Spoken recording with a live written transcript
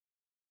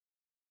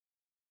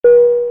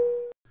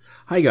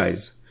Hi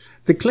guys,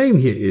 the claim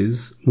here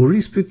is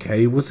Maurice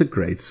Bucaille was a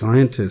great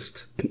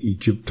scientist, an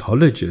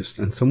Egyptologist,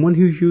 and someone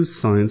who used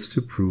science to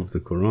prove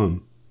the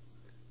Quran.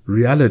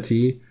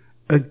 Reality,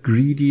 a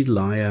greedy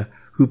liar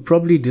who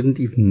probably didn't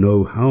even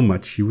know how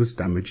much he was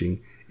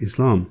damaging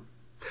Islam.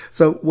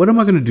 So what am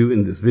I going to do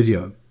in this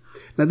video?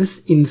 Now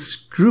this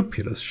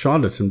unscrupulous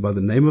charlatan by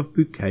the name of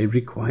Bucaille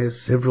requires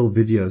several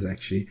videos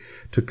actually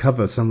to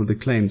cover some of the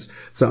claims.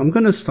 So I'm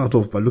going to start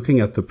off by looking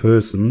at the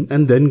person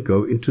and then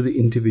go into the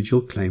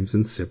individual claims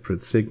in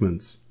separate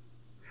segments.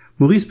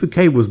 Maurice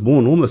Bucaille was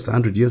born almost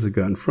 100 years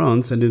ago in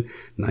France and in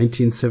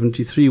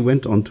 1973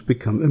 went on to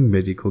become a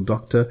medical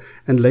doctor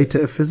and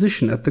later a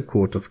physician at the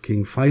court of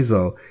King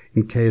Faisal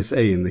in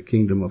KSA in the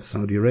Kingdom of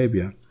Saudi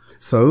Arabia.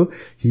 So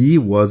he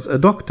was a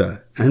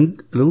doctor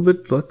and a little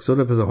bit like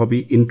sort of as a hobby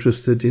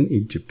interested in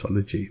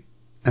Egyptology.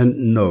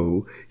 And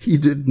no, he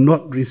did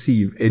not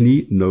receive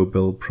any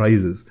Nobel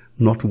Prizes,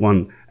 not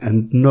one.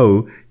 And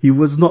no, he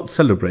was not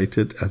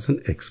celebrated as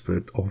an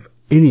expert of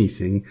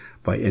anything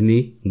by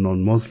any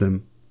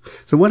non-Muslim.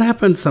 So what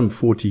happened some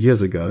 40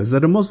 years ago is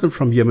that a Muslim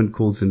from Yemen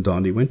called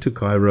Zindani went to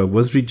Cairo,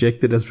 was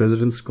rejected as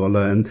resident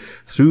scholar, and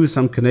through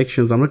some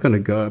connections, I'm not going to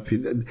go up,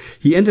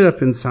 he ended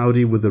up in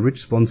Saudi with a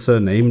rich sponsor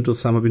named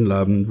Osama bin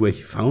Laden, where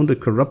he found a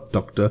corrupt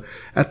doctor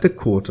at the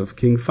court of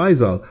King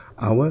Faisal,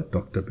 our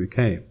Dr.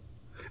 Bucaille.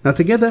 Now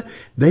together,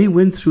 they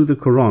went through the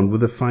Quran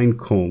with a fine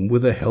comb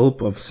with the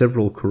help of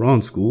several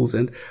Quran schools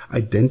and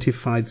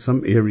identified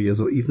some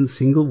areas or even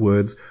single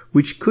words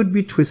which could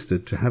be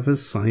twisted to have a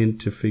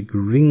scientific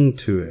ring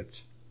to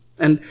it.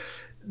 And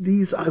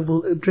these I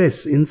will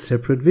address in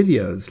separate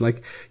videos.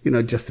 Like,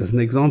 just as an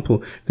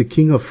example, the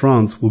King of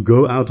France will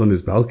go out on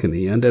his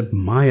balcony and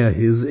admire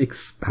his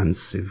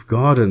expansive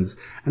gardens.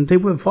 And they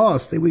were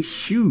vast, they were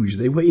huge,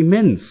 they were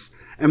immense.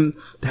 And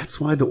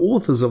that's why the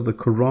authors of the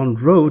Quran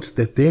wrote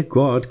that their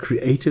God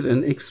created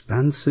an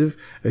expansive,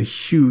 a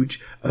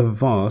huge, a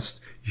vast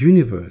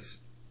universe.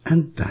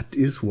 And that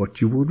is what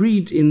you will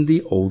read in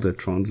the older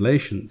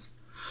translations.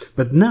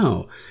 But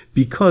now,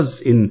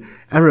 because in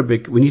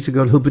Arabic, we need to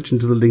go a little bit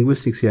into the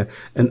linguistics here,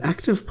 an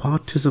active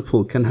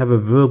participle can have a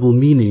verbal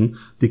meaning,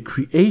 the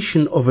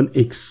creation of an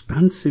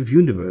expansive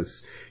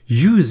universe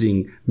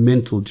using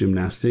mental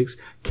gymnastics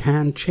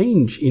can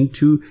change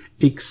into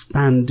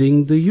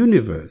expanding the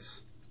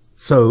universe.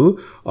 So,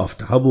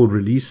 after Hubble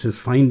released his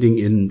finding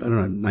in,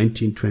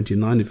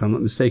 1929, if I'm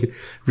not mistaken,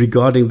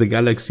 regarding the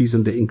galaxies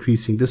and the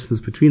increasing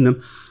distance between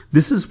them,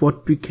 this is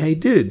what Bucaille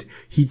did.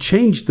 He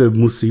changed the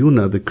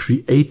Musayuna, the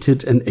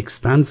created and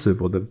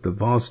expansive, or the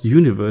vast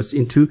universe,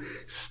 into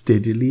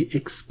steadily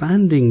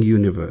expanding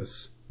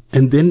universe.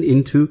 And then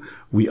into,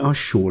 we are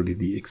surely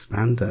the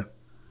expander.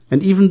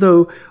 And even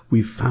though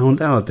we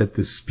found out that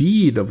the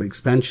speed of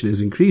expansion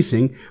is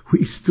increasing,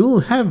 we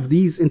still have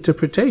these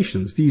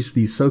interpretations,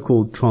 these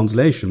so-called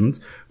translations,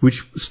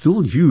 which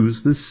still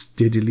use the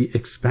steadily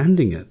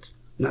expanding it.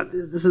 Now,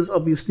 this is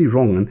obviously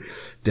wrong and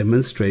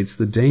demonstrates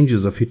the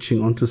dangers of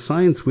hitching onto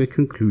science where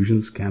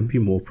conclusions can be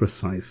more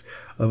precise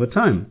over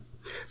time.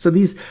 So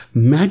these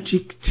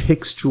magic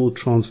textual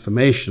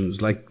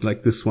transformations,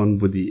 like this one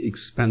with the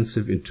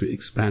expansive into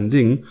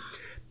expanding,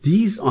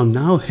 these are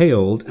now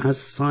hailed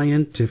as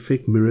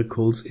scientific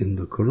miracles in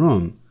the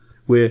Quran,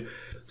 where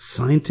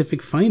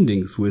scientific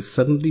findings were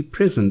suddenly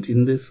present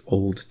in this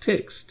old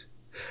text.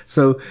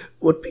 So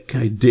what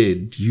Bucaille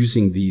did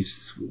using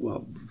these,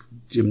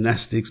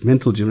 gymnastics,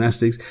 mental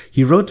gymnastics,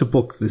 he wrote a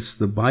book,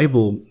 the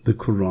Bible, the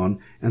Quran,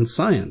 and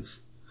Science.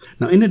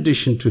 Now, in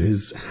addition to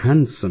his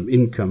handsome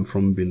income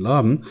from bin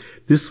Laden,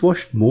 this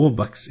washed more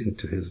bucks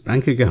into his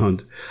bank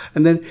account.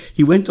 And then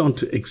he went on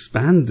to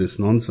expand this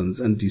nonsense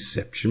and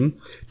deception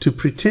to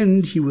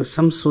pretend he was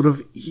some sort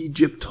of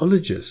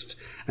Egyptologist.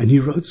 And he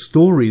wrote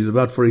stories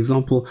about, for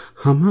example,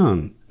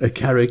 Haman, a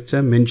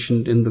character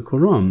mentioned in the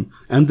Quran,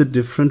 and the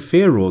different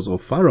pharaohs or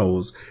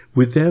pharaohs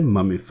with their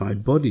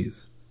mummified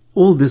bodies.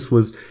 All this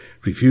was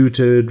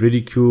refuted,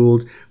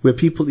 ridiculed, where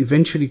people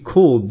eventually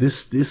called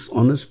this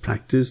dishonest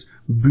practice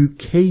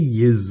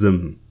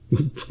Bucaillism.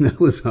 That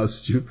was how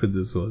stupid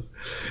this was.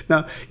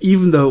 Now,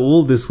 even though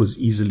all this was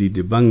easily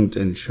debunked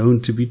and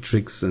shown to be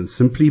tricks and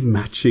simply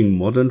matching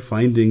modern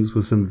findings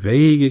with some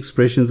vague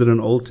expressions in an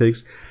old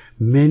text,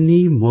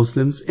 many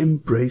Muslims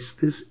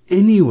embraced this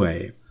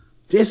anyway,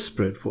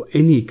 desperate for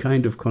any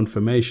kind of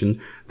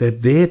confirmation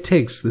that their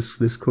text,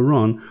 this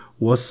Quran,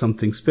 was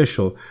something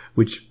special,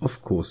 which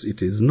of course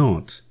it is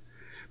not.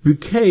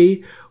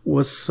 Bucaille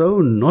was so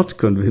not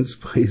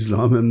convinced by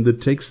Islam and the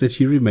text that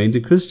he remained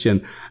a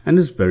Christian and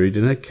is buried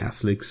in a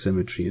Catholic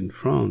cemetery in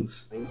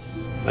France.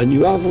 And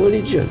you have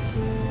religion.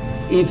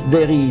 If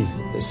there is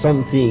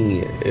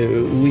something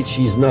which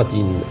is not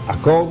in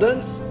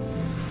accordance,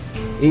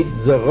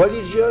 it's the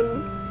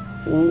religion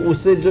who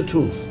said the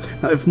truth.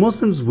 Now, if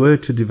Muslims were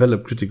to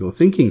develop critical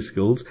thinking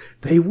skills,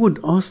 they would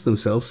ask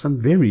themselves some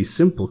very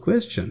simple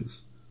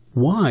questions.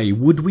 Why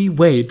would we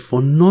wait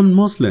for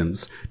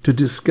non-Muslims to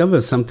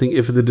discover something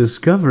if the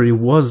discovery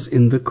was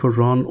in the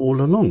Quran all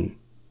along?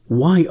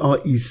 why are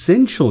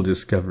essential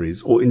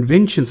discoveries or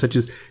inventions such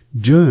as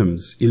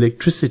germs,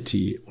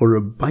 electricity, or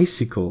a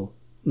bicycle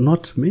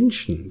not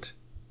mentioned?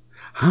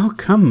 How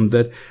come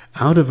that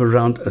out of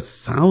around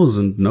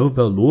 1,000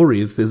 Nobel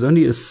laureates, there's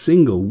only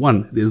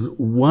there's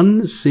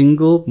one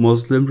single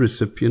Muslim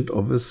recipient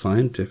of a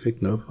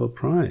scientific Nobel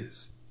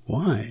Prize?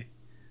 Why?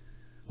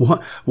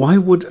 Why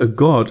would a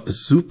god, a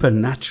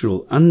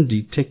supernatural,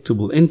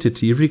 undetectable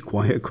entity,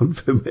 require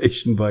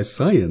confirmation by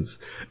science,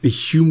 a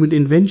human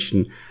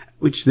invention,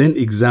 which then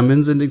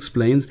examines and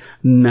explains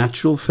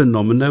natural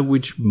phenomena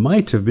which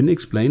might have been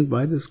explained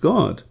by this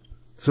god?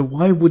 So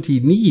why would he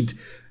need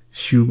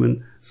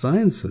human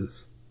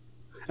sciences?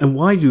 And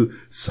why do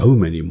so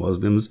many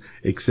Muslims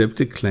accept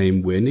a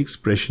claim where an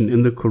expression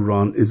in the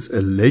Quran is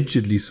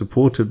allegedly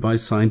supported by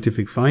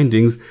scientific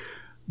findings,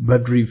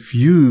 but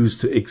refuse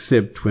to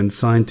accept when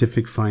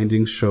scientific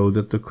findings show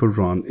that the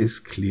Quran is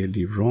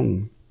clearly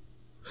wrong?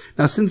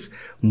 Now, since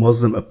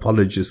Muslim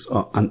apologists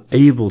are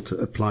unable to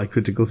apply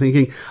critical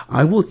thinking,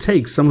 I will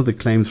take some of the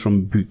claims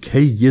from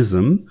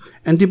Bucaillism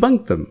and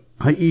debunk them,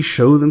 i.e.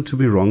 show them to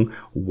be wrong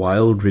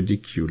while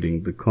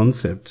ridiculing the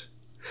concept.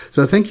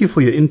 So thank you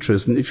for your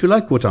interest, and if you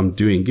like what I'm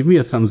doing, give me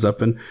a thumbs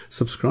up and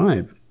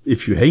subscribe.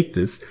 If you hate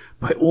this,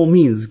 by all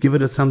means give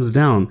it a thumbs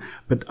down,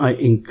 but I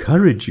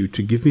encourage you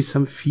to give me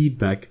some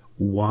feedback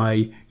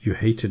why you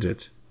hated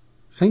it.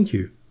 Thank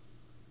you.